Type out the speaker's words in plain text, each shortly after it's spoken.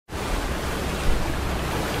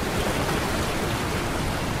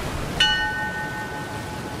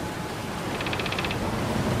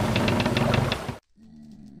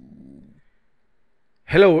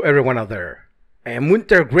Hello everyone out there. I am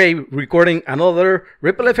Winter Gray recording another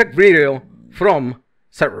Ripple Effect video from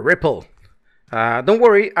Server Ripple. Don't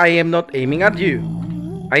worry, I am not aiming at you.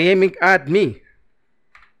 I am aiming at me.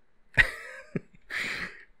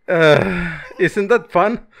 Isn't that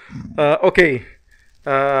fun? Okay.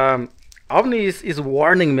 Omni is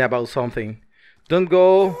warning me about something. Don't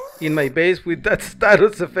go in my base with that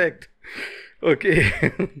status effect.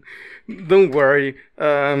 Okay. Don't worry.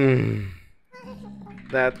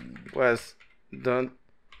 That was don't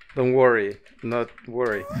worry, not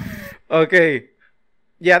worry. Okay,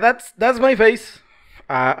 yeah, that's my face.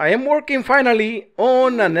 I am working finally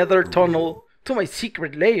on another tunnel to my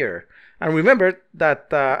secret layer, and remember that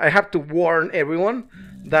I have to warn everyone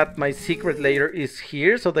that my secret layer is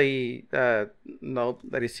here, so they know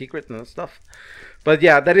that is secret and stuff. But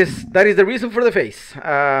yeah, that is the reason for the face.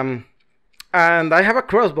 And I have a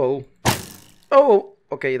crossbow. Oh,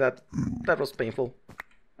 okay, that was painful.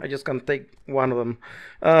 I just can't take one of them.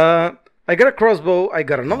 I got a crossbow, I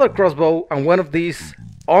got another crossbow, and one of these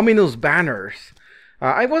ominous banners.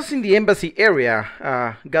 I was in the embassy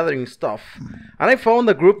area gathering stuff, and I found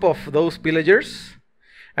a group of those villagers,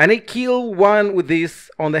 and I killed one with this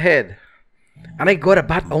on the head, and I got a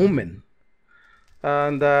bad omen.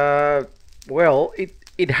 And well,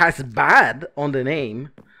 it has bad on the name.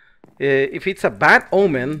 If it's a bad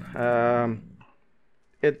omen,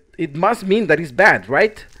 it must mean that it's bad,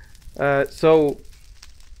 right? So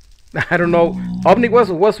I don't know. Omni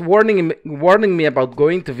was warning me about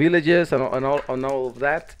going to villages and all of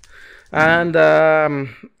that, and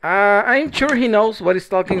I'm sure he knows what he's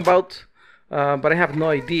talking about, but I have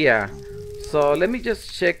no idea. So let me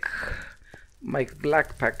just check my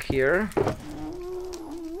black pack here.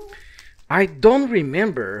 I don't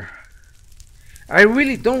remember. I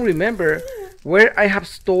really don't remember where I have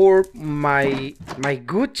stored my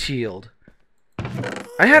good shield.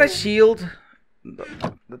 I had a shield.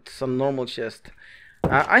 That's a normal chest.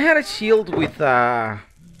 I had a shield with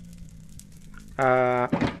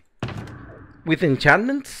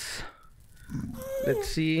enchantments. Let's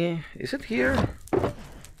see. Is it here?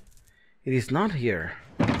 It is not here.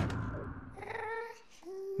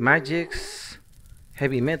 Magics,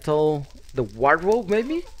 heavy metal, the wardrobe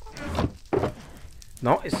maybe?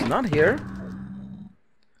 No, it's not here.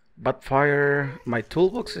 But fire, my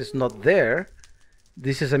toolbox is not there.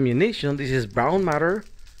 This is ammunition, this is brown matter,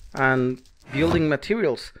 and building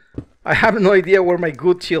materials. I have no idea where my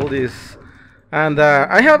good shield is. And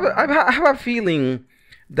I have a feeling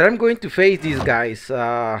that I'm going to face these guys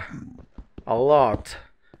a lot.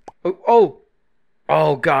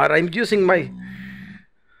 Oh god, I'm using my...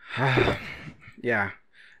 yeah.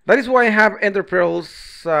 That is why I have ender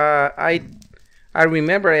pearls. I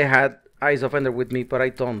remember I had Eyes of Ender with me, but I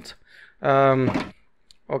don't.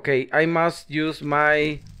 Okay, I must use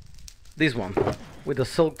this one with the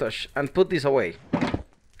silk touch and put this away.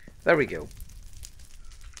 There we go.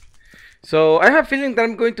 So I have a feeling that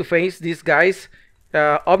I'm going to face these guys.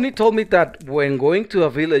 Omni told me that when going to a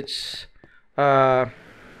village, a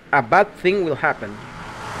bad thing will happen.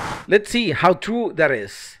 Let's see how true that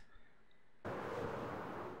is.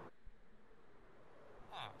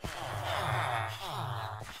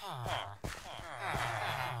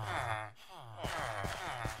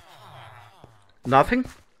 Nothing?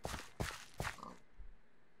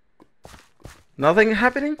 Nothing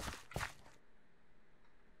happening?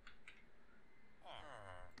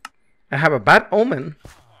 I have a bad omen.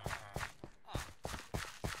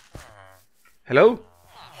 Hello?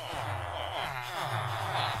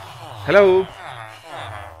 Hello?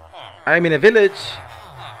 I'm in a village.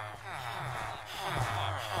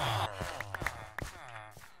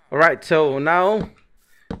 Alright, so now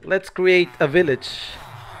let's create a village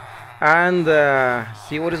and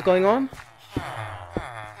see what is going on.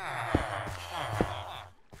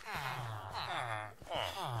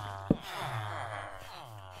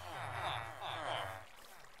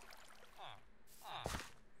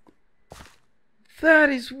 That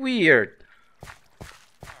is weird.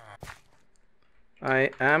 I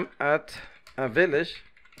am at a village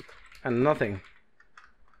and nothing.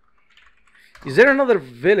 Is there another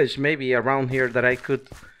village maybe around here that I could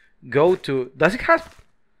go to? Does it have...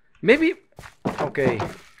 Maybe... Okay.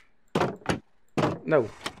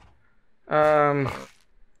 No.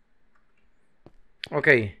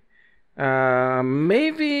 Okay.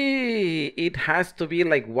 Maybe it has to be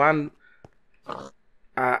like one...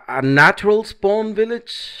 a natural spawn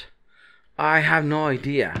village? I have no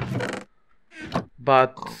idea.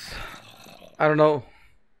 But... I don't know.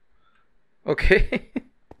 Okay.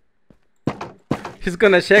 He's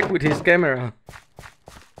gonna check with his camera.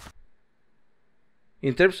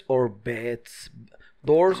 In terms or beds,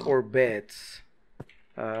 Doors or beds?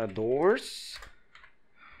 Doors.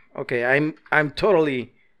 Okay, I'm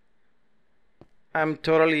totally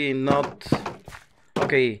not.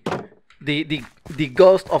 Okay, the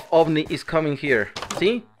ghost of OVNI is coming here.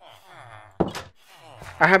 See?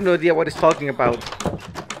 I have no idea what it's talking about.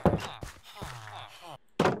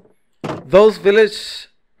 Those villages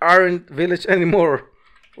aren't village anymore.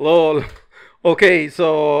 Lol. Okay,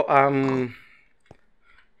 so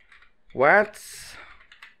what's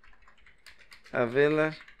a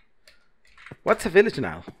village? What's a village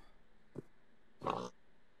now?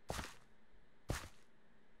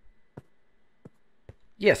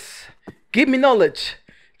 Yes. Give me knowledge.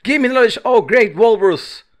 Give me knowledge. Oh, great,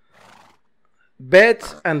 Walrus.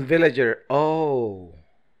 Beds and villager. Oh.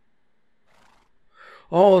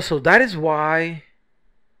 Oh, so that is why.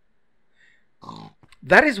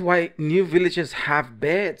 That is why new villages have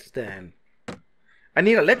beds then. I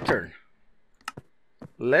need a lectern.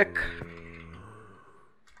 I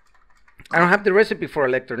don't have the recipe for a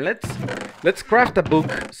lectern. Let's craft a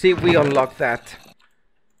book. See if we unlock that.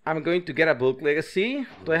 I'm going to get a book. Legacy.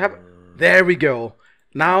 Do I have? There we go.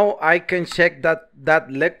 Now I can check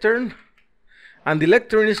that lectern. And the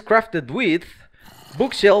lectern is crafted with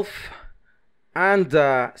bookshelf and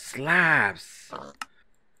slabs.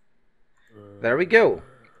 There we go.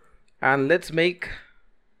 And let's make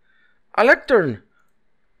a lectern.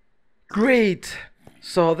 Great.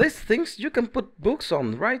 So these things you can put books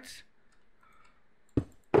on, right?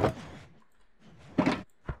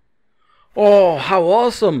 Oh, how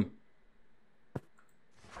awesome.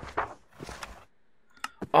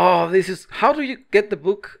 Oh, this is... How do you get the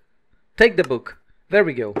book? Take the book. There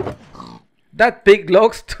we go. That pig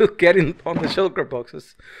loves to get in on the shulker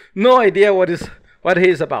boxes. No idea what he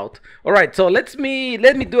is about. Alright, so let me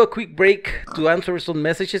do a quick break to answer some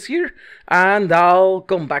messages here, and I'll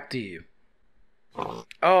come back to you.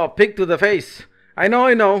 Oh, pig to the face. I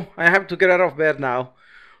know. I have to get out of bed now.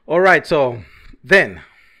 Alright, so then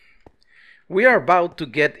we are about to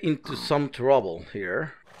get into some trouble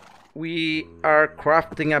here. We are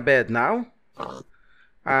crafting a bed now.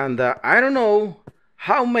 And I don't know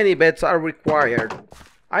how many beds are required.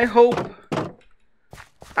 I hope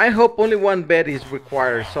only one bed is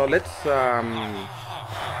required. So let's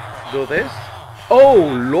do this.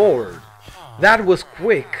 Oh Lord, that was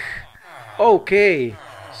quick. Okay,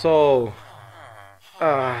 so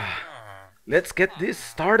let's get this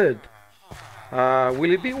started.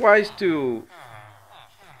 Will it be wise to,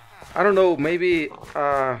 I don't know, maybe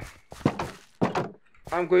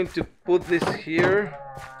I'm going to put this here,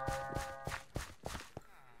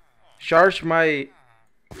 charge my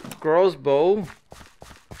crossbow,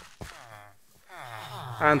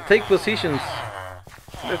 and take positions.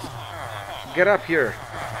 Let's get up here.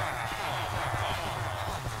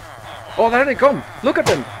 Oh, there they come. Look at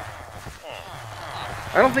them.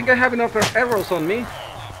 I don't think I have enough arrows on me.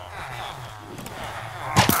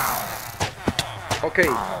 Okay,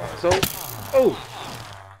 so... Oh!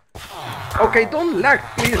 Okay, don't lag,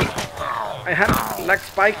 please. I had lag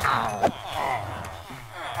spike.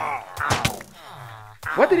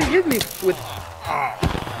 What did he hit me with?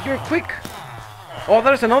 You're quick. Oh,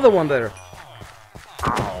 there's another one there.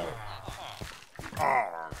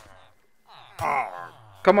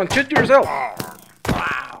 Come on, shoot yourself.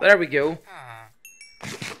 There we go.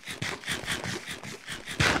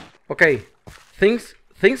 Okay, things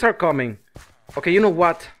are coming. Okay, you know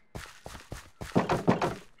what?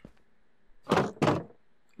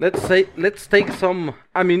 Let's take some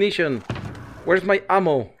ammunition. Where's my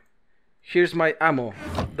ammo? Here's my ammo.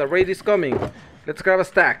 The raid is coming. Let's grab a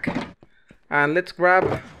stack. And let's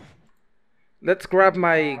grab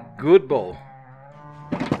my good bow.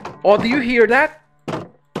 Oh, do you hear that?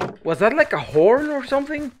 Was that like a horn or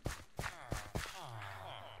something?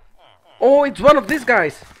 Oh, it's one of these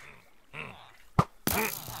guys.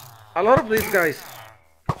 A lot of these guys.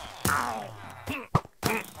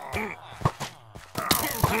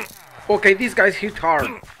 Okay, these guys hit hard.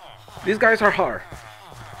 These guys are hard.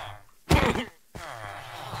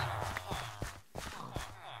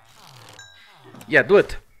 Yeah, do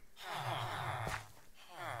it.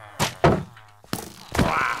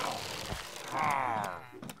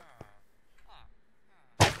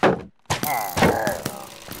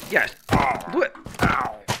 Yes, do it.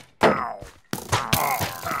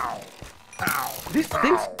 These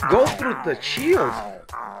things go through the shield.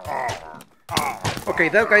 Okay,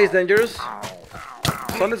 that guy is dangerous.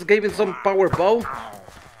 So let's give him some power bow.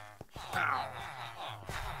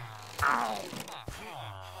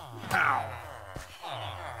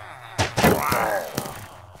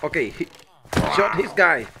 Okay, he shot his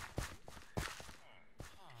guy.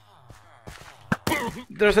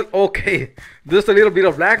 There's a okay. There's a little bit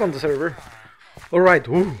of lag on the server. All right.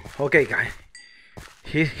 Ooh, okay, guy.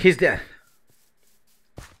 He's dead.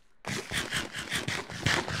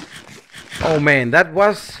 Oh man, that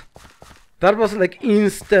was like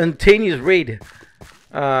instantaneous raid.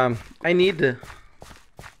 I need to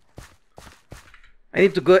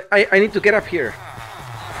go. I need to get up here.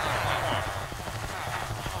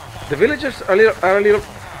 The villagers are a little.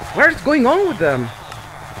 What is going on with them?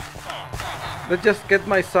 Let's just get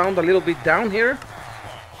my sound a little bit down here.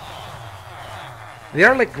 They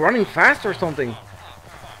are like running fast or something.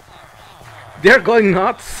 They're going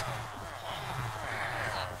nuts.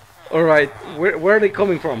 Alright, where are they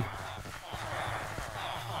coming from?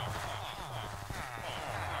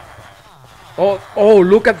 Oh,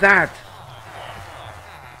 look at that.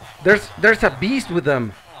 There's a beast with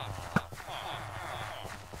them.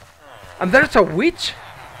 And there's a witch.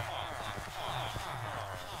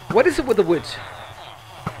 What is it with the witch?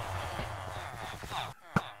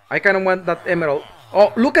 I kind of want that emerald.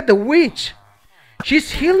 Oh, look at the witch.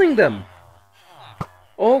 She's healing them.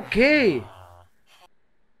 Okay.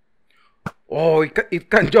 Oh, it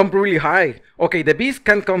can jump really high. Okay, the beast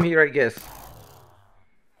can come here, I guess.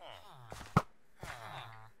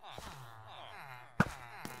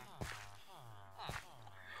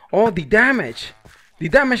 Oh, the damage. The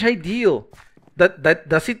damage I deal.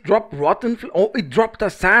 Does it drop rotten? Oh, it dropped a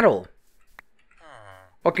saddle.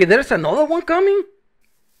 Okay, there's another one coming.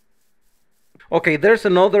 Okay, there's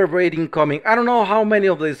another raiding coming. I don't know how many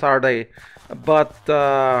of these are they, but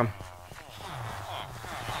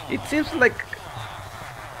it seems like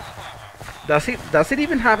does it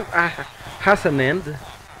even have has an end?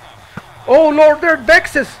 Oh Lord, they're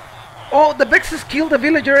Bexes. Oh, the Bexes killed the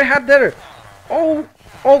villager I had there. Oh,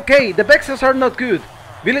 okay, the Bexes are not good.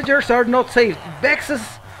 Villagers are not safe. Bexes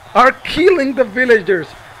are killing the villagers.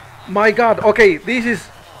 My God. Okay, this is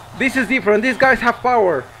different. These guys have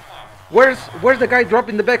power. Where's the guy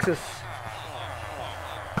dropping the Bexes?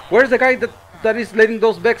 Where's the guy that is letting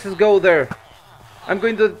those Bexes go there? I'm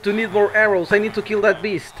going to need more arrows. I need to kill that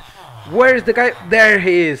beast. Where is the guy? There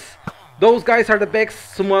he is. Those guys are the Bex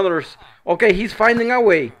summoners. Okay, he's finding a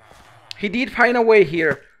way. He did find a way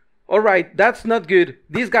here. Alright, that's not good.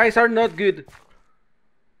 These guys are not good.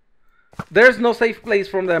 There's no safe place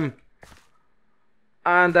from them.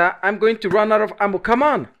 And I'm going to run out of ammo. Come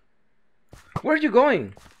on. Where are you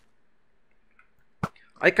going?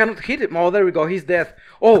 I cannot hit him. Oh, there we go. He's dead.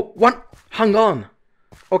 Oh, one. Hang on.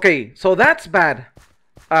 Okay, so that's bad.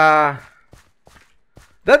 That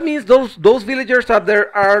means those villagers up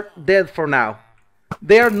there are dead for now.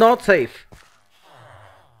 They are not safe.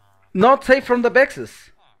 Not safe from the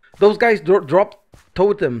Bexes. Those guys dropped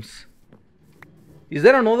totems. Is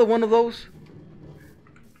there another one of those?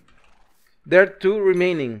 There are two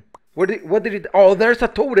remaining. What did it? Oh, there's a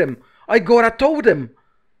totem. I got a totem.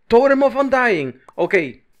 Totem of Undying.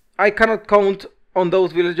 Okay, I cannot count on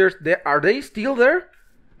those villagers. Are they still there?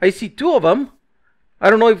 I see two of them. I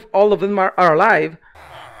don't know if all of them are alive.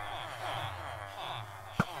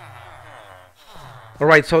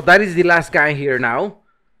 Alright, so that is the last guy here now.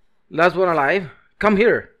 Last one alive. Come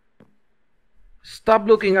here. Stop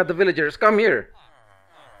looking at the villagers. Come here.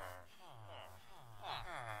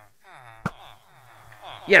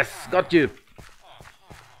 Yes, got you.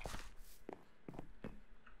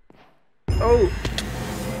 Oh.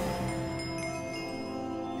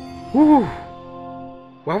 Whew.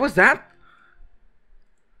 What was that?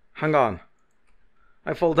 Hang on.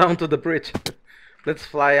 I fall down to the bridge. Let's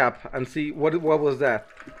fly up and see what was that.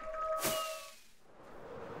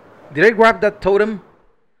 Did I grab that totem?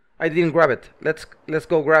 I didn't grab it. Let's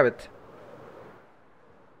go grab it.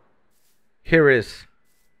 Here it is.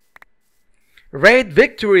 Raid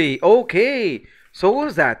victory. Okay. So what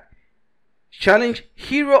was that? Challenge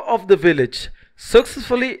hero of the village.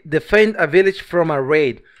 Successfully defend a village from a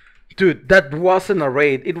raid. Dude, that wasn't a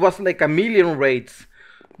raid. It was like a million raids.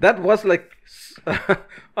 That was like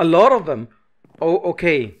a lot of them. Oh,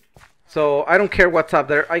 okay. So I don't care what's up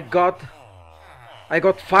there. I got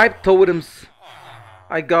 5 totems.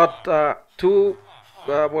 I got 2.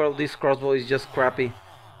 Well, this crossbow is just crappy.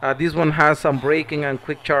 This one has some breaking and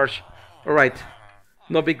quick charge. All right,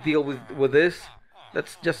 no big deal with this.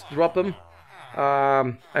 Let's just drop them.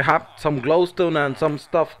 I have some glowstone and some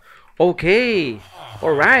stuff. Okay,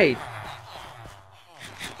 all right.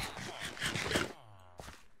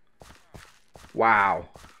 Wow.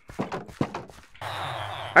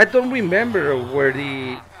 I don't remember where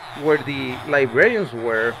the librarians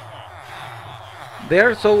were.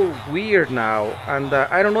 They're so weird now, and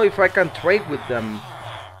I don't know if I can trade with them.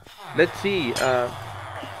 Let's see.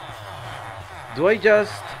 Do I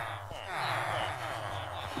just...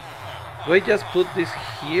 Do I just put this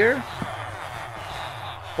here?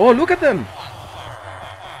 Oh, look at them!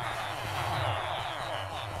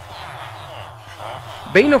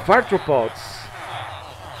 Bane of arthropods.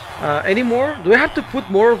 Any more? Do I have to put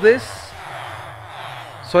more of this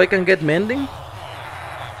so I can get mending?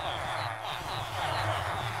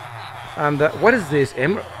 And what is this?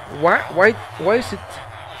 Why is it?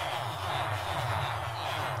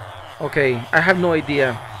 Okay, I have no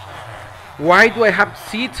idea. Why do I have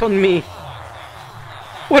seeds on me?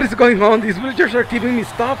 What is going on? These villagers are giving me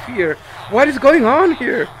stuff here. What is going on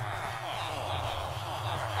here?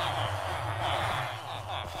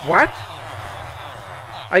 What?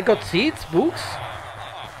 I got seeds, books?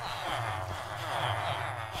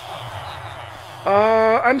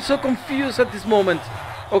 I'm so confused at this moment.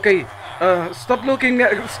 Okay, stop looking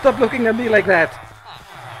at me like that.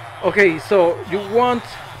 Okay, so you want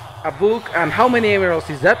a book, and how many emeralds?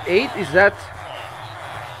 Is that 8? Is that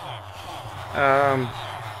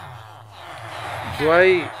do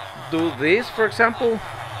I do this, for example?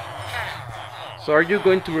 So are you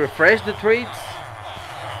going to refresh the trades?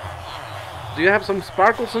 Do you have some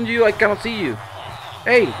sparkles on you? I cannot see you.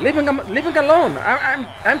 Hey, leave him alone.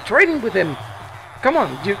 I'm trading with him. Come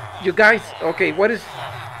on, you guys. Okay, what are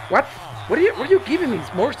you giving me?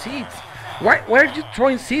 More seeds. Why are you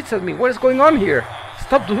throwing seeds at me? What is going on here?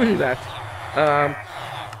 Stop doing that.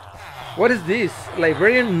 What is this?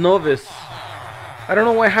 Librarian novice. I don't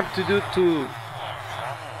know what I have to do to.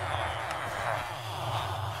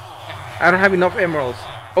 I don't have enough emeralds.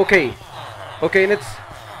 Okay, let's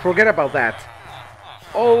forget about that.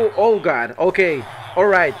 Oh God. Okay. All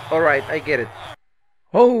right. I get it.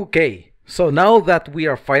 Okay. So now that we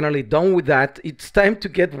are finally done with that, it's time to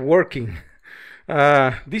get working.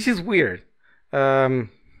 This is weird.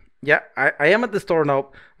 Yeah, I am at the store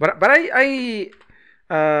now, but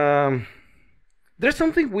there's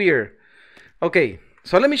something weird. Okay,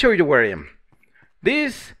 so let me show you where I am.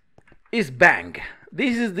 This is Bang.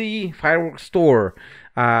 This is the fireworks store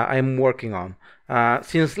I'm working on.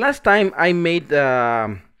 Since last time I made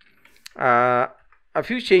a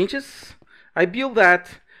few changes. I built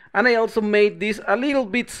that, and I also made this a little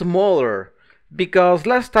bit smaller, because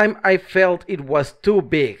last time I felt it was too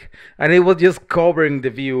big and it was just covering the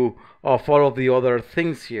view of all of the other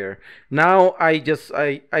things here. Now I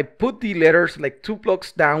put the letters like 2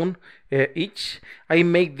 blocks down each. I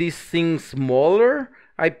make this thing smaller.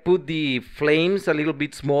 I put the flames a little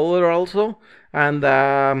bit smaller also, and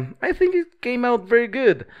I think it came out very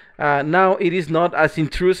good. Now it is not as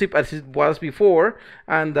intrusive as it was before,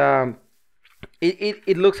 and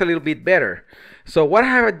it looks a little bit better. So what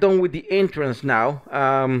have I done with the entrance now?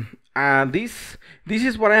 And this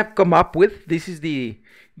is what I have come up with. This is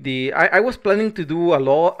I was planning to do a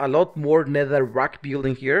lot more nether rock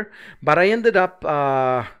building here, but I ended up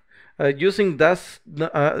using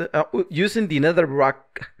using the nether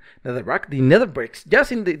bricks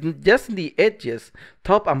just in the edges,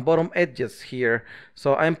 top and bottom edges here.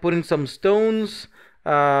 So I'm putting some stones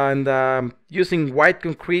and using white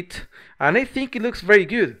concrete, and I think it looks very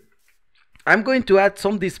good. I'm going to add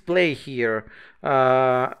some display here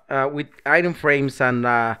with item frames and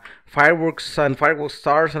fireworks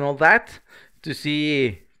stars and all that to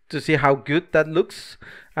see how good that looks.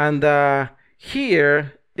 And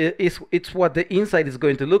here it's what the inside is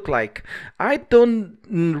going to look like. I don't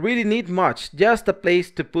really need much, just a place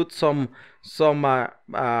to put some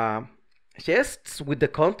chests with the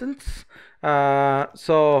contents.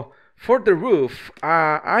 So for the roof,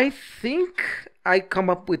 I think I come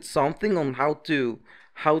up with something on how to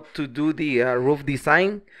do the roof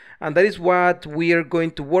design, and that is what we are going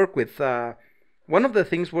to work with. One of the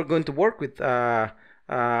things we're going to work with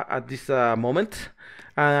at this moment,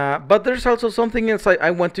 but there's also something else I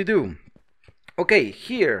want to do. Okay,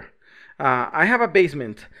 here I have a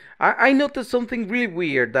basement. I noticed something really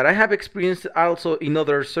weird that I have experienced also in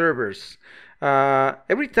other servers.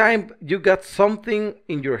 Every time you got something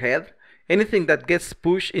in your head, anything that gets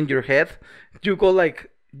pushed in your head, you go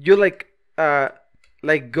like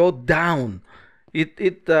go down.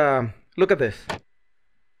 Look at this.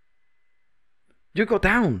 You go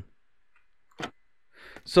down.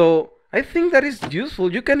 So I think that is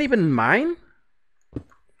useful. You can even mine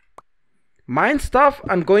stuff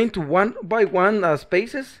and go into one by one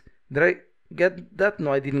spaces. Did I get that?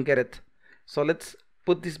 No, I didn't get it. So let's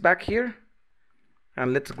put this back here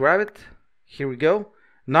and let's grab it. Here we go.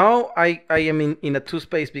 Now I am in a 2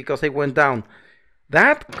 space because I went down.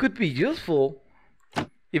 That could be useful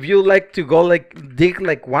if you like to go dig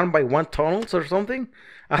 1 by 1 tunnels or something.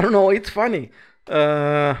 I don't know, it's funny.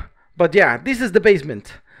 But yeah, this is the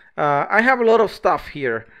basement. I have a lot of stuff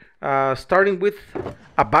here. starting with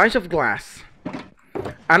a bunch of glass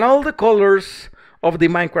and all the colors of the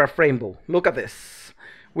Minecraft rainbow. Look at this.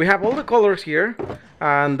 We have all the colors here,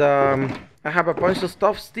 and I have a bunch of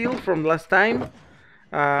stuff still from last time.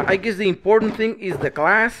 I guess the important thing is the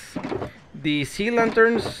glass, the sea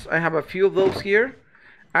lanterns. I have a few of those here,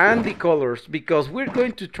 and the colors, because we're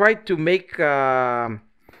going to try to make a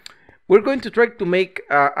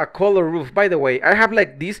color roof. By the way, I have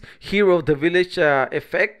like this hero of the village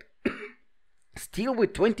effect still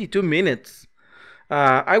with 22 minutes.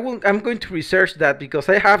 I'm going to research that because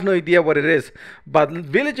I have no idea what it is. But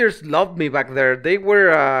villagers loved me back there. They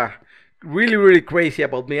were really crazy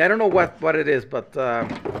about me. I don't know what it is, but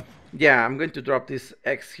yeah, I'm going to drop this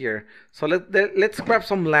X here. So let's grab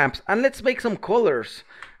some lamps and let's make some colors.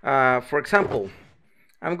 For example,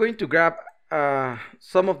 I'm going to grab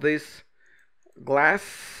some of this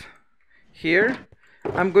glass here.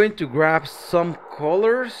 I'm going to grab some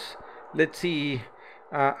colors. Let's see.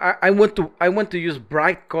 I want to use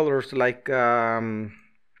bright colors like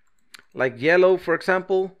yellow, for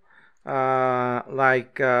example,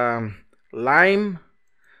 like lime.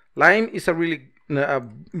 Lime is a really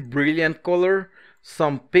brilliant color.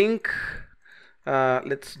 Some pink.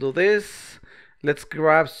 Let's do this. Let's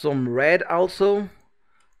grab some red also.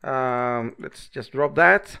 Let's just drop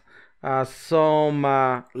that. Some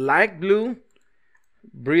light blue,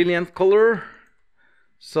 brilliant color.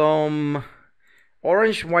 Some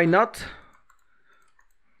orange, why not?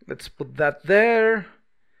 Let's put that there.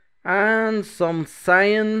 And some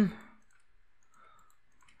cyan.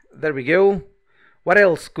 There we go. What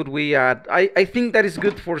else could we add? I think that is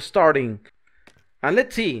good for starting. And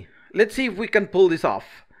let's see if we can pull this off.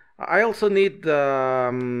 I also need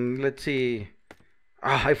let's see.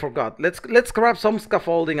 I forgot. Let's grab some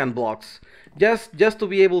scaffolding and blocks, just to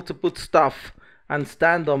be able to put stuff and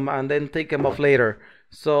stand them and then take them off later.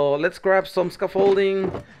 So let's grab some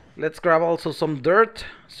scaffolding. Let's grab also some dirt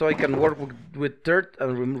so I can work with dirt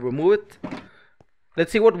and remove it.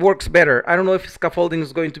 Let's see what works better. I don't know if scaffolding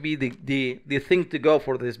is going to be the thing to go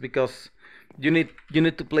for this, because you need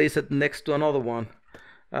to place it next to another one.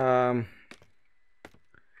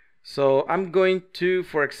 So I'm going to,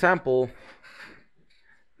 for example,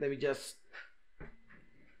 let me just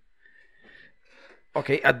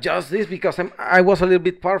adjust this because I was a little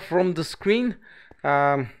bit far from the screen.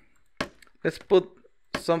 Let's put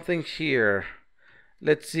something here.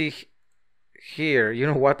 Let's see here. You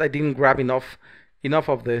know what? I didn't grab enough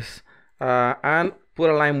of this, and put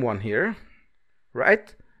a lime one here,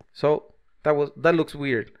 right? So that looks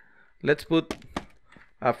weird. Let's put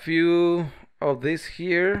a few of this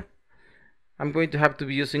here. I'm going to have to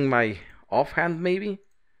be using my offhand maybe,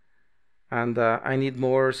 and I need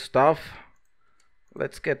more stuff.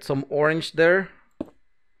 Let's get some orange there,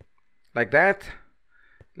 like that.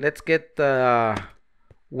 Let's get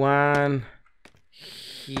one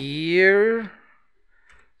here.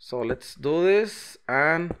 So let's do this,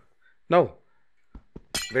 and no,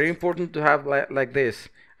 very important to have like this.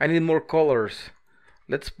 I need more colors.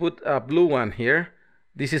 Let's put a blue one here.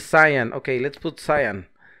 This is cyan. Okay, let's put cyan.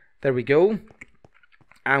 There we go.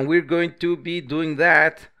 And we're going to be doing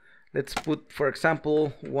that. Let's put, for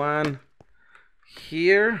example, one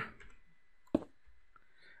here,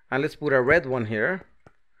 and let's put a red one here,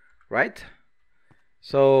 right?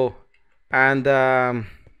 So, and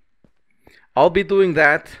I'll be doing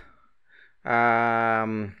that.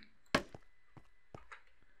 I'll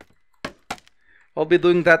be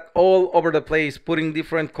doing that all over the place, putting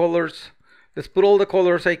different colors. Let's put all the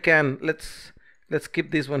colors I can. Let's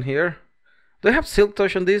keep this one here. Do I have silk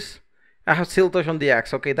touch on this? I have silk touch on the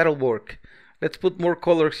axe. Okay, that'll work. Let's put more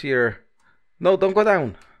colors here. No, don't go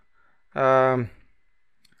down.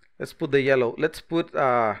 Let's put the yellow. Let's put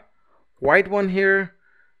white one here,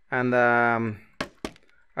 and a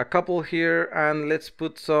couple here, and let's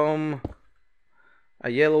put a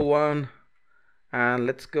yellow one, and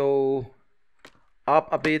let's go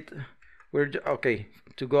up a bit. Okay,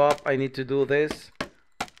 to go up I need to do this,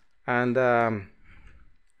 and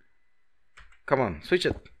come on, switch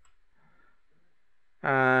it,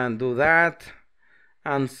 and do that,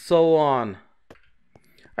 and so on.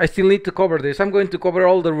 I still need to cover this. I'm going to cover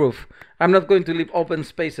all the roof. I'm not going to leave open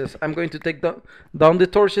spaces. I'm going to take down the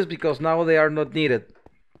torches because now they are not needed.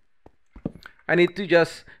 I need to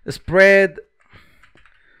just spread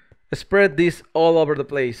this all over the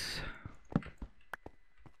place.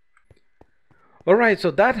 Alright, so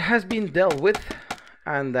that has been dealt with,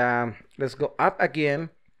 and let's go up again.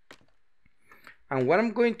 And what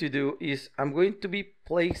I'm going to do is I'm going to be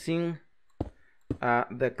placing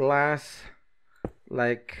the glass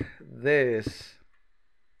like this.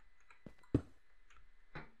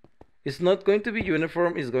 It's not going to be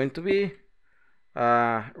uniform, it's going to be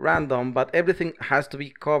random, but everything has to be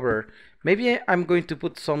covered. Maybe I'm going to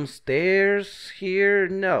put some stairs here.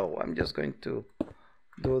 No, I'm just going to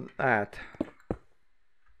do that.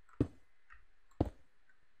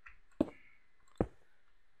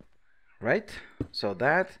 Right? So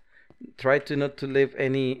that, try to not to leave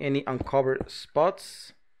any uncovered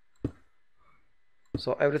spots.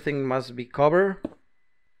 So everything must be covered.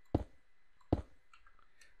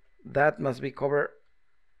 That must be covered.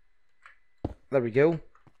 There we go.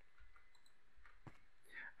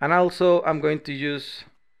 And also I'm going to use,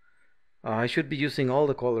 I should be using all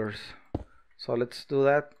the colors. So let's do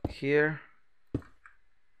that here.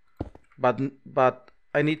 But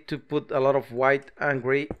I need to put a lot of white and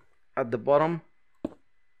gray at the bottom.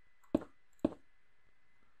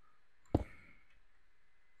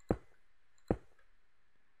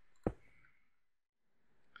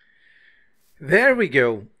 There we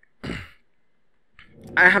go.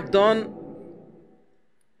 I have done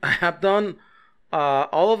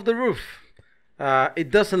all of the roof.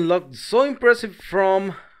 It doesn't look so impressive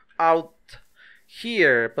from out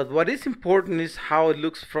here, but what is important is how it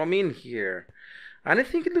looks from in here, and I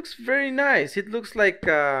think it looks very nice. It looks like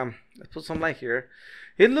let's put some light here.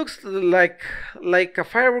 It looks like a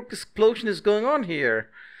firework explosion is going on here,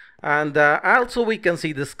 and also we can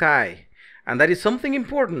see the sky, and that is something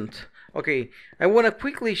important. Okay, I want to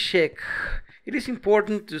quickly check. It is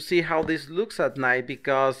important to see how this looks at night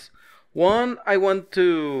because one, I want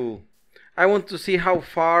to see how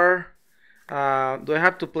far do I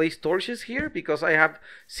have to place torches here, because I have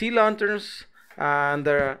sea lanterns and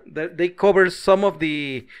they cover some of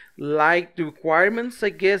the light requirements. I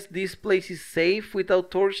guess this place is safe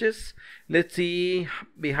without torches. Let's see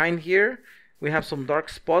behind here. We have some dark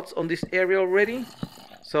spots on this area already.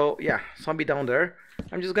 So yeah, zombie down there.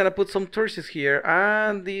 I'm just gonna put some torches here,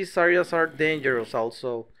 and these areas are dangerous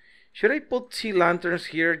also. Should I put sea lanterns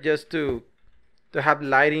here just to have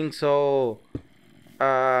lighting, so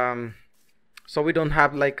so we don't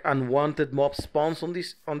have like unwanted mob spawns on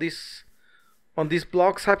these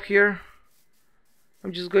blocks up here?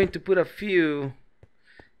 I'm just going to put a few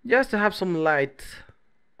just to have some light.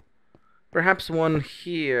 Perhaps one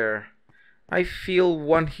here. I feel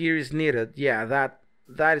one here is needed. Yeah,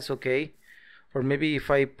 that is okay. Or maybe if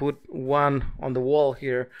I put one on the wall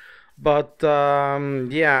here. But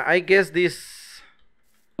yeah, I guess this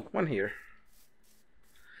one here.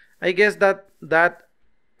 I guess that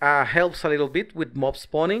helps a little bit with mob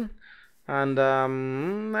spawning. And I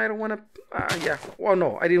don't want to. Yeah. Well,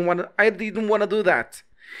 no, I didn't want to do that.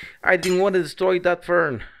 I didn't want to destroy that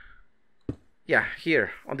fern. Yeah,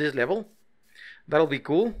 here on this level. That'll be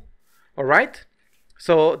cool. All right.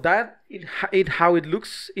 So that how it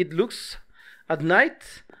looks. It looks at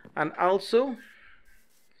night, and also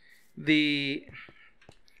this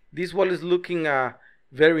wall is looking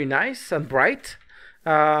very nice and bright.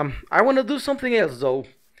 I want to do something else though,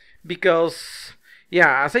 because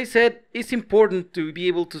yeah, as I said, it's important to be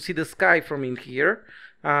able to see the sky from in here,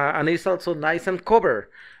 and it's also nice and covered,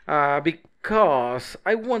 because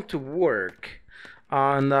I want to work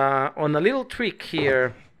on a little trick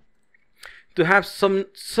here to have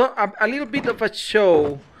a little bit of a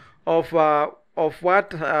show of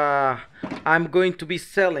what I'm going to be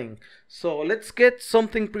selling. So let's get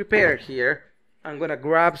something prepared here. I'm gonna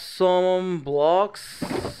grab some blocks.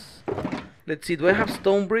 Let's see, do I have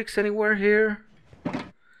stone bricks anywhere here?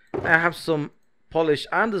 I have some polished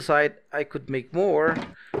andesite. I could make more.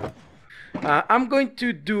 I'm going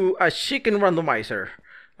to do a chicken randomizer.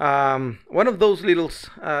 One of those little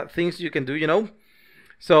things you can do, you know.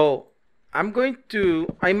 So I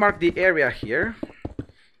mark the area here.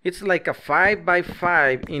 It's like a 5 by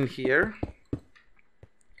 5 in here.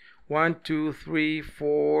 1, 2, 3,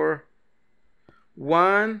 4.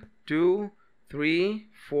 1, 2, 3,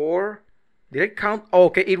 4. Did I count? Oh,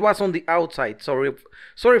 okay, it was on the outside.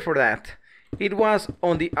 Sorry for that. It was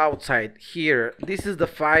on the outside here. This is the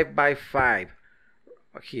 5 by 5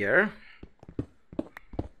 here.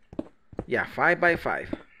 Yeah, 5 by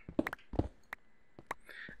 5.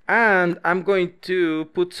 And I'm going to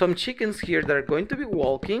put some chickens here that are going to be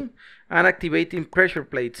walking and activating pressure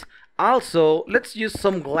plates. Also, let's use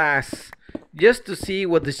some glass just to see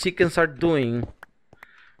what the chickens are doing.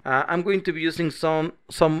 I'm going to be using some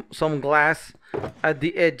glass at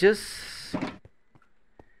the edges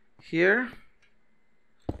here.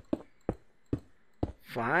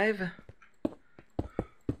 5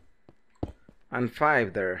 and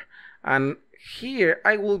 5 there. And here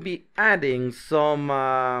I will be adding some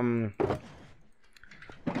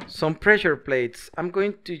pressure plates. I'm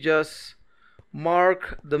going to just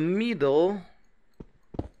mark the middle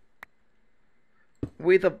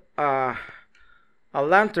with a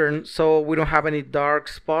lantern so we don't have any dark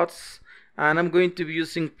spots, and I'm going to be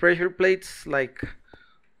using pressure plates like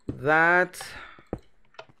that.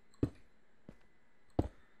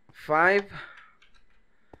 5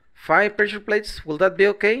 pressure plates. Will that be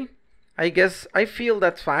okay? I feel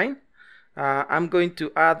that's fine. I'm going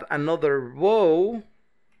to add another row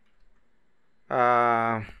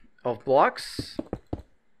of blocks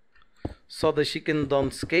so the chicken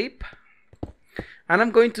don't escape, and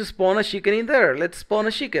I'm going to spawn a chicken in there. Let's spawn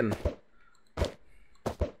a chicken.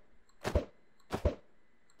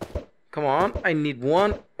 Come on, I need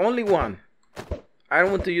one, only one. I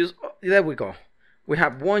don't want to use, oh, there we go. We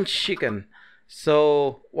have one chicken.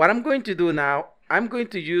 So what I'm going to do now, I'm going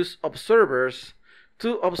to use observers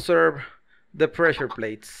to observe the pressure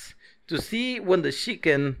plates to see when the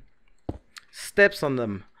chicken steps on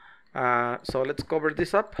them. So let's cover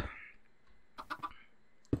this up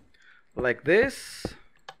like this.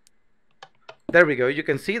 There we go. You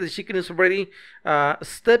can see the chicken is already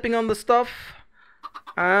stepping on the stuff.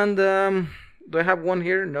 And do I have one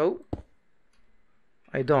here? No,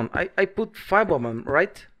 I don't. I put 5 of them,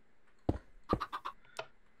 right?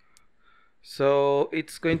 So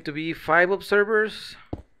it's going to be 5 observers.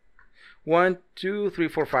 1, 2, 3,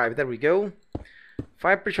 4, 5. There we go.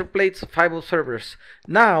 5 pressure plates, 5 observers.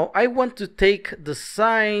 Now I want to take the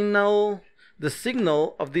signal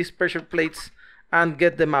of these pressure plates and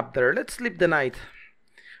get them up there. Let's sleep the night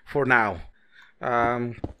for now.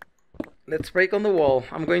 Let's break on the wall.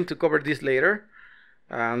 I'm going to cover this later,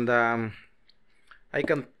 and I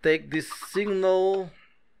can take this signal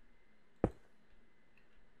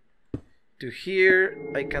to here.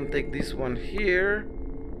 I can take this one here,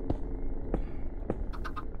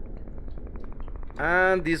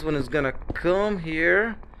 and this one is gonna come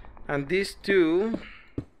here, and these two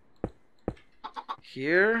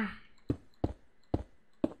here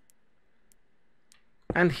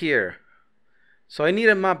and here. So I need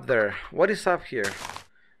a map there. What is up here?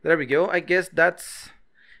 There we go. I guess that's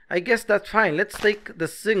fine. Let's take the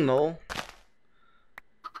signal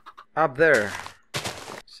up there.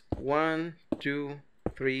 1, 2,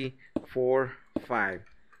 3, 4, 5.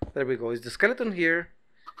 There we go. Is the skeleton here?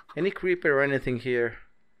 Any creeper or anything here?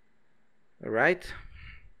 All right.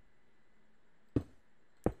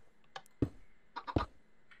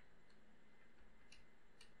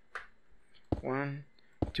 One,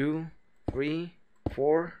 2, 3,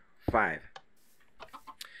 4, 5.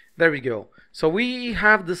 There we go. So we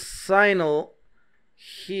have the signal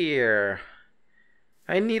here.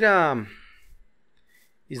 I need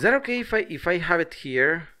is that okay if I have it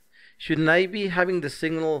here? Shouldn't I be having the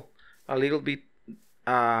signal a little bit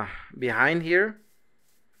behind here?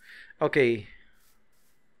 Okay.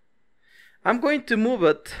 I'm going to move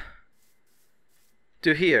it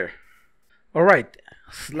to here. All right.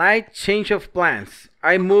 Slight change of plans.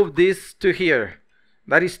 I moved this to here.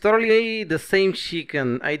 That is totally the same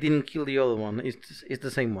chicken. I didn't kill the other one. It's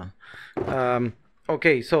the same one.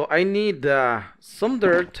 Okay, so I need some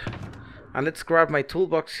dirt, and let's grab my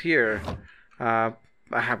toolbox here. I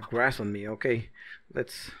have grass on me. Okay,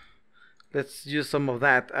 let's use some of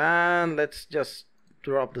that, and let's just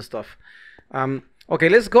drop the stuff. Okay,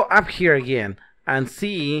 let's go up here again and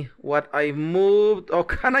see what I moved. Oh,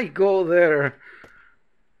 can I go there?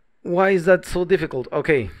 Why is that so difficult?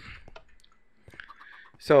 Okay.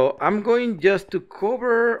 So I'm going just to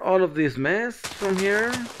cover all of this mess from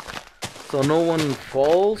here so no one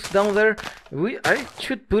falls down there. I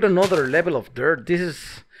should put another level of dirt. This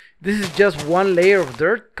is just one layer of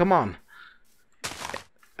dirt. Come on.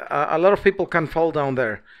 A lot of people can fall down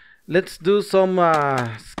there. Let's do some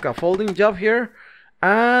scaffolding job here.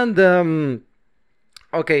 And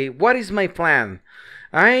okay, what is my plan?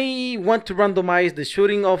 I want to randomize the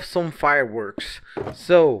shooting of some fireworks.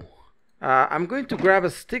 So I'm going to grab a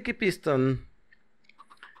sticky piston.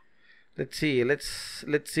 Let's see. Let's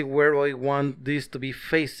see where I want this to be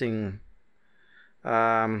facing.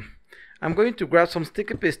 I'm going to grab some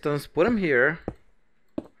sticky pistons, put them here,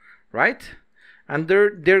 right? And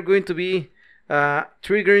they're going to be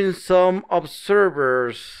triggering some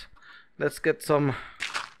observers. Let's get some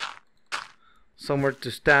somewhere to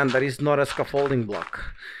stand that is not a scaffolding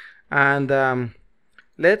block, and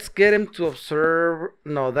let's get him to observe.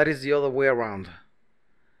 No, that is the other way around.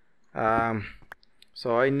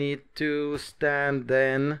 So I need to stand,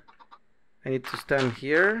 then I need to stand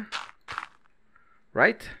here,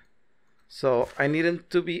 right? So I need him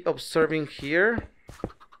to be observing here.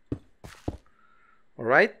 All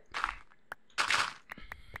right,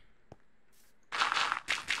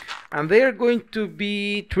 and they are going to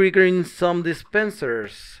be triggering some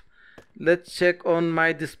dispensers. Let's check on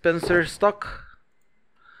my dispenser stock.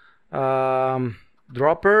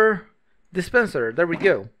 dropper, dispenser. There we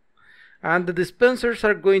go. And the dispensers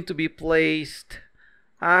are going to be placed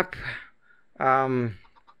up. No,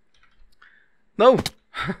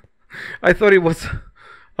 I thought it was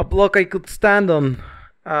a block I could stand on.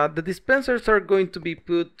 The dispensers are going to be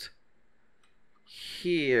put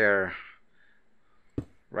here,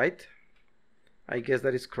 right? I guess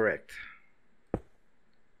that is correct.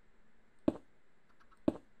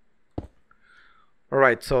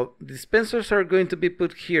 Alright, so dispensers are going to be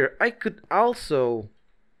put here. I could also...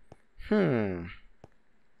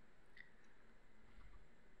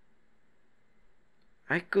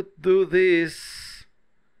 I could do this...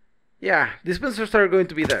 Yeah, dispensers are going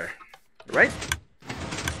to be there, right?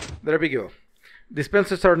 There we go.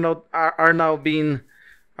 Dispensers are now being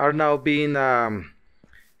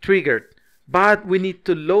triggered, but we need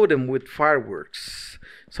to load them with fireworks.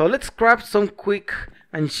 So let's grab some quick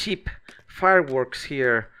and cheap fireworks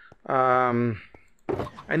here. I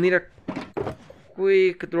need a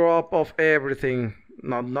quick drop of everything.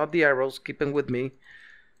 Not the arrows. Keep them with me.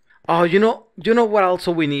 Oh, you know what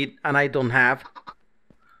also we need, and I don't have.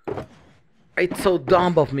 It's so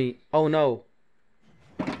dumb of me. Oh no.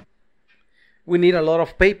 We need a lot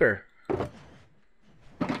of paper.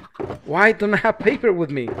 Why don't I have paper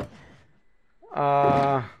with me?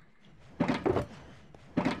 That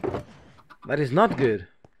is not good.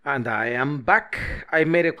 And I am back. I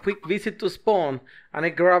made a quick visit to spawn and I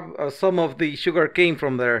grabbed some of the sugar cane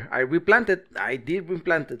from there. I replanted. I did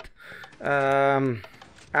replant it.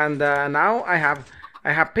 And now I have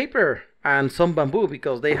paper and some bamboo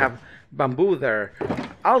because they have bamboo there.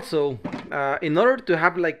 Also, in order to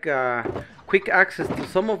have like quick access to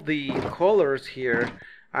some of the colors here,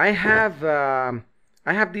 I have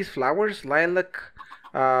these flowers, lilac,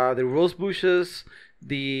 the rose bushes,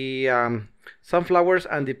 the sunflowers,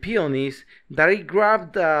 and the peonies that I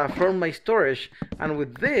grabbed from my storage. And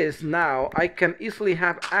with this now I can easily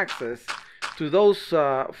have access to those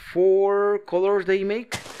 4 colors they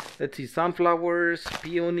make. Let's see, sunflowers,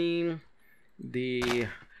 peony, the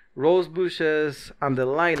rose bushes, and the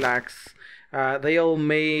lilacs. They all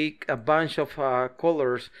make a bunch of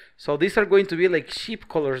colors. So these are going to be like cheap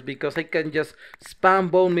colors because I can just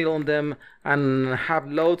spam bone meal on them and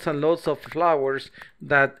have loads and loads of flowers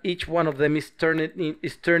that each one of them is turned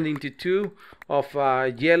into 2 of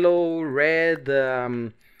yellow, red,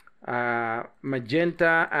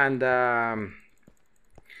 magenta,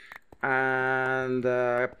 and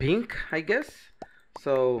pink, I guess.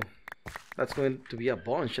 So that's going to be a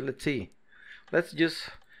bunch. Let's see. Let's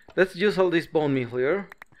use all this bone meal here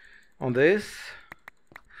on this,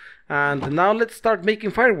 and now let's start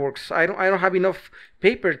making fireworks. I don't have enough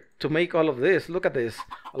paper to make all of this. Look at this,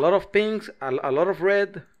 a lot of pinks, a lot of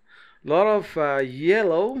red, a lot of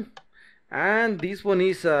yellow, and this one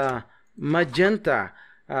is magenta.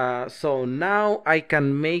 So now I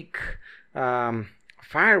can make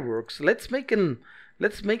fireworks. Let's make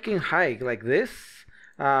high like this.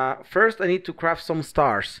 First I need to craft some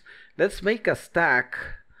stars. Let's make a stack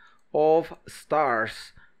of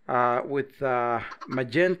stars with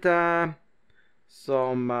magenta,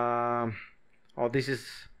 some this is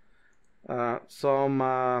some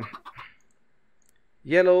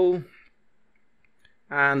yellow,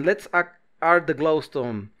 and let's add the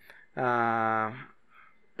glowstone.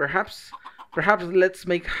 Perhaps let's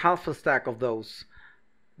make half a stack of those.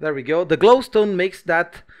 There we go. The glowstone makes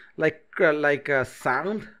that like a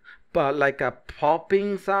sound, but like a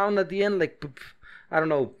popping sound at the end, like I don't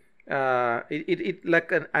know. It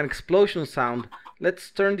like an explosion sound. Let's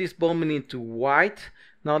turn this bone into white.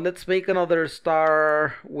 Now let's make another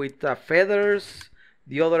star with feathers.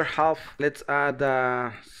 The other half, let's add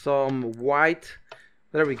some white.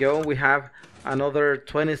 There we go. We have another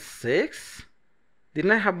 26.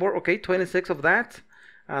 Didn't I have more? Okay, 26 of that.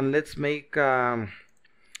 And let's make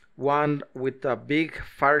one with a big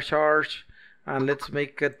fire charge. And let's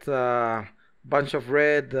make it a bunch of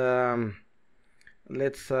red.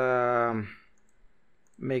 Let's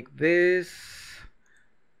make this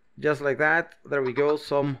just like that. There we go.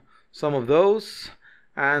 Some of those,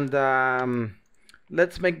 and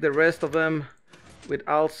let's make the rest of them with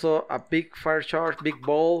also a big fire charge, big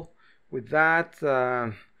ball with that.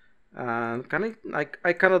 I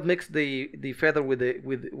cannot mix the feather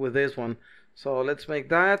with this one, so let's make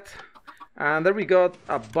that. And there we got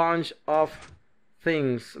a bunch of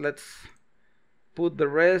things. Let's put the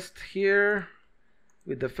rest here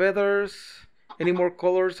with the feathers. Any more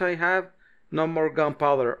colors I have? No more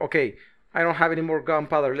gunpowder. Okay, I don't have any more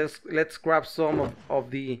gunpowder. Let's grab some of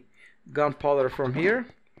the gunpowder from here.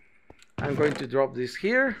 I'm going to drop this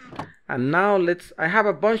here, and now I have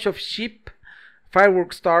a bunch of cheap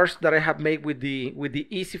firework stars that I have made with the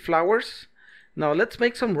easy flowers. Now let's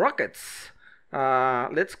make some rockets.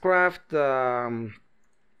 Let's craft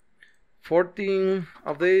 14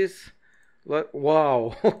 of these.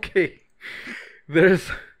 Wow, okay. Did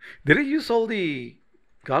I use all the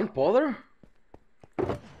gunpowder?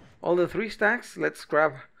 All the 3 stacks? Let's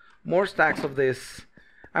grab more stacks of this.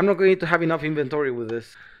 I'm not going to have enough inventory with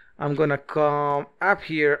this. I'm gonna come up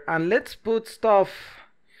here and let's put stuff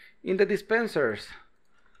in the dispensers.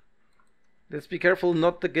 Let's be careful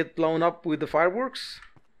not to get blown up with the fireworks.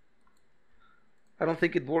 I don't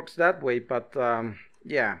think it works that way, but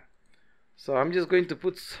yeah. So I'm just going to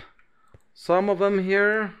put some of them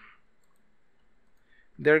here.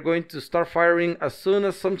 They're going to start firing as soon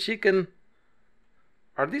as some chicken.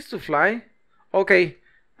 Are these to fly? Okay,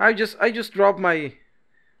 I just dropped my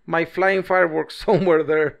flying fireworks somewhere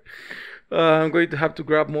there. I'm going to have to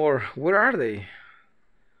grab more. Where are they?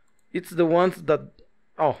 It's the ones that...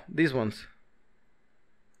 Oh, these ones.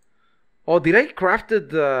 Oh, did I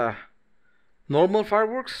crafted normal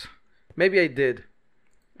fireworks? Maybe I did.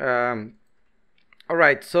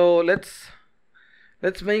 Alright, so let's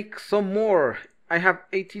make some more. I have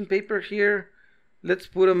 18 paper here. Let's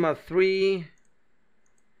put them at 3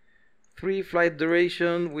 flight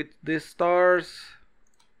duration with these stars.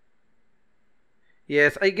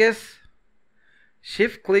 Yes, I guess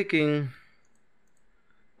shift clicking.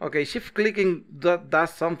 Okay, shift clicking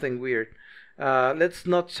does something weird. Let's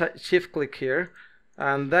not shift click here.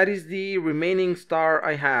 And that is the remaining star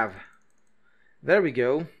I have. There we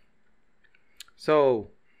go. So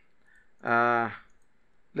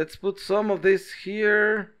let's put some of this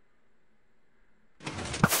here.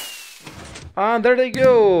 And there they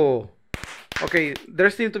go. Okay, they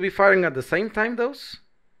seem to be firing at the same time, those.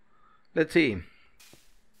 Let's see.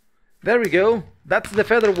 There we go. That's the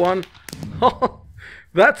feather one. Oh,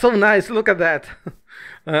 that's so nice. Look at that.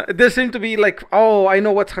 There seem to be like, oh, I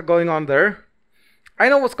know what's going on there. I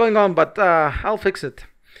know what's going on, but I'll fix it.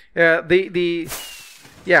 The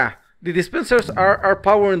dispensers are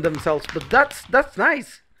powering themselves, but that's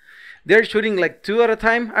nice. They're shooting like 2 at a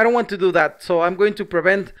time. I don't want to do that, so I'm going to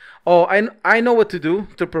prevent. Oh, I know what to do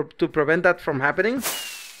to prevent that from happening,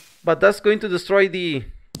 but that's going to destroy the.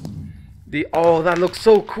 Oh, that looks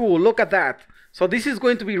so cool. Look at that. So this is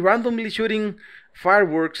going to be randomly shooting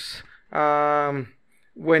fireworks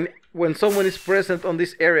when someone is present on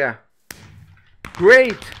this area.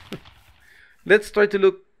 Great. Let's try to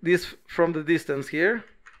look this from the distance here.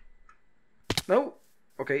 No?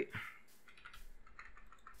 Okay.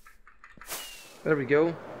 There we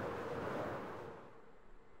go.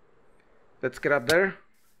 Let's get up there.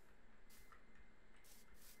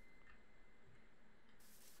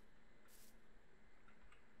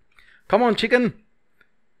 Come on, chicken.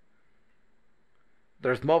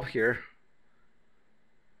 There's mob here.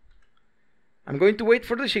 I'm going to wait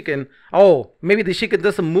for the chicken. Oh, maybe the chicken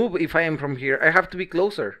doesn't move if I am from here. I have to be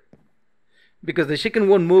closer. Because the chicken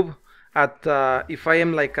won't move at if I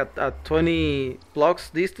am like at 20 blocks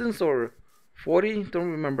distance or 40.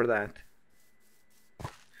 Don't remember that.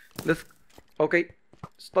 Let's... Okay.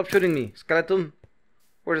 Stop shooting me. Skeleton.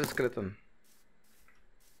 Where's the skeleton?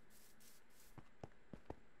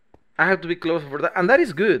 I have to be closer for that. And that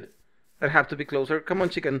is good. I have to be closer. Come on,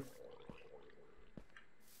 chicken.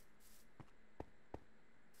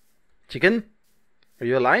 Chicken? Are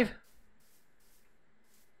you alive?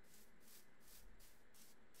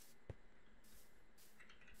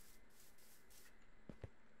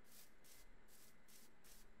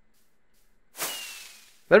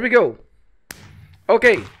 There we go.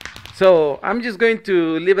 Okay, so I'm just going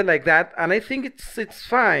to leave it like that, and I think it's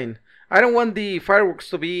fine. I don't want the fireworks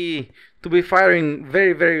to be firing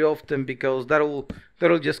very often, because that'll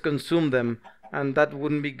just consume them, and that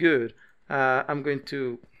wouldn't be good. I'm going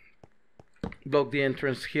to block the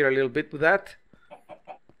entrance here a little bit with that.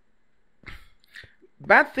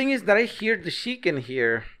 Bad thing is that I hear the chicken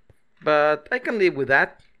here, but I can live with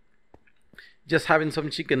that. Just having some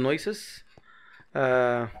chicken noises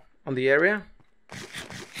on the area.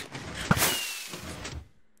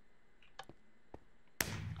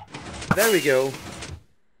 There we go.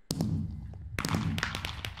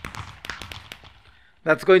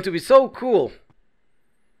 That's going to be so cool.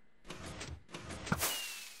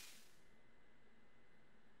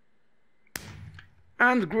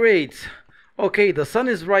 And great. Okay, the sun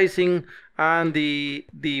is rising and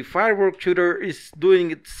the firework shooter is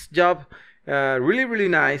doing its job really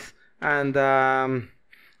nice, and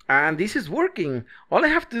this is working. All I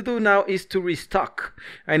have to do now is to restock.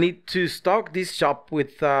 I need to stock this shop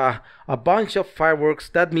with a bunch of fireworks.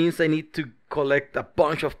 That means I need to collect a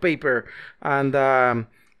bunch of paper, and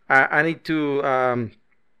I need to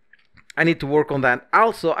work on that.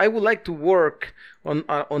 Also, I would like to work on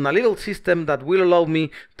a little system that will allow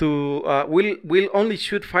me to will only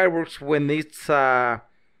shoot fireworks when it's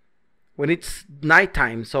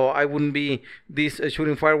nighttime. So I wouldn't be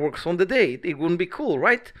shooting fireworks on the day. It wouldn't be cool,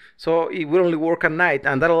 right? So it will only work at night,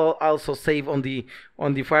 and that'll also save on the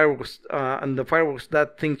fireworks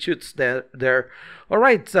that thing shoots there. All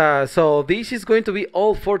right. So this is going to be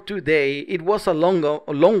all for today. It was a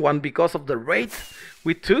long one because of the raid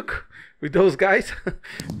we took with those guys.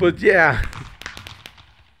 But yeah,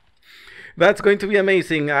 that's going to be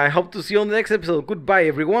amazing. I hope to see you on the next episode. Goodbye,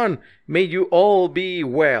 everyone. May you all be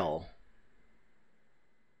well.